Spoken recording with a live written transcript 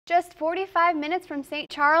Just 45 minutes from St.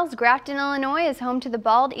 Charles, Grafton, Illinois is home to the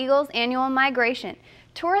bald eagle's annual migration.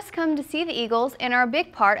 Tourists come to see the eagles and are a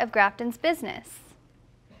big part of Grafton's business.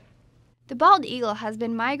 The bald eagle has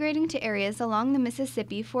been migrating to areas along the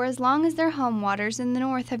Mississippi for as long as their home waters in the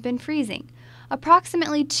north have been freezing.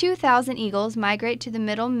 Approximately 2,000 eagles migrate to the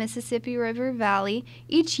middle Mississippi River Valley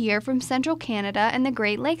each year from central Canada and the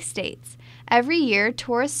Great Lakes states. Every year,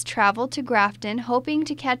 tourists travel to Grafton hoping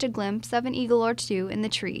to catch a glimpse of an eagle or two in the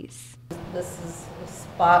trees. This is a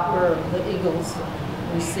spot where the eagles,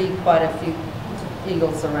 we see quite a few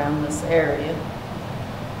eagles around this area,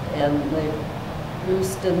 and they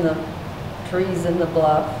roost in the trees in the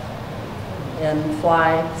bluff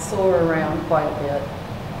and soar around quite a bit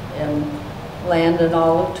and land in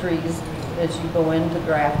all the trees as you go into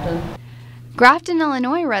Grafton. Grafton,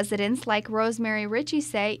 Illinois residents like Rosemary Ritchie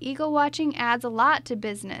say eagle watching adds a lot to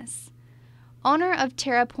business. Owner of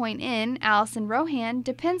Terra Point Inn, Allison Rohan,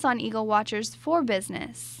 depends on eagle watchers for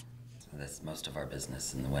business. That's most of our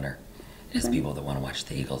business in the winter is people that want to watch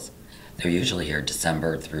the eagles. They're usually here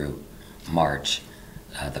December through March.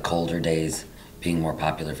 The colder days being more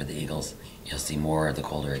popular for the eagles, you'll see more the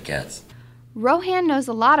colder it gets. Rohan knows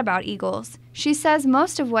a lot about eagles. She says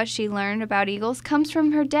most of what she learned about eagles comes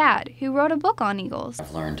from her dad, who wrote a book on eagles.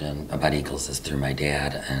 I've learned about eagles is through my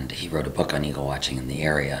dad, and he wrote a book on eagle watching in the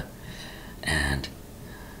area. And,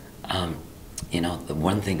 the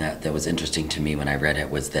one thing that was interesting to me when I read it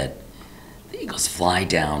was that the eagles fly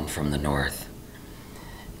down from the north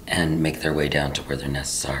and make their way down to where their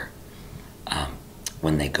nests are.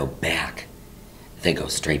 When they go back, they go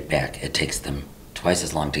straight back. It takes them twice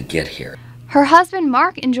as long to get here. Her husband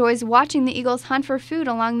Mark enjoys watching the eagles hunt for food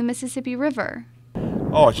along the Mississippi River.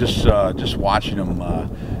 Oh, it's just watching them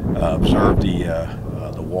observe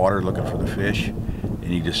the water, looking for the fish, and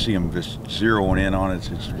you just see them just zeroing in on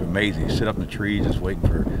it. It's amazing. You sit up in the trees, just waiting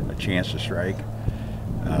for a chance to strike,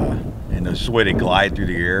 and this is the way they glide through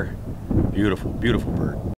the air. Beautiful, beautiful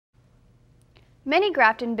bird. Many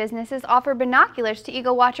Grafton businesses offer binoculars to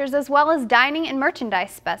eagle watchers as well as dining and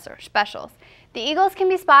merchandise specials. The eagles can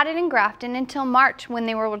be spotted in Grafton until March when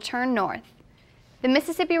they will return north. The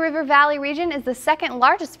Mississippi River Valley region is the second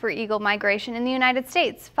largest for eagle migration in the United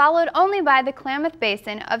States, followed only by the Klamath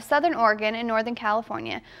Basin of southern Oregon and northern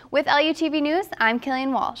California. With LUTV News, I'm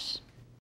Killian Walsh.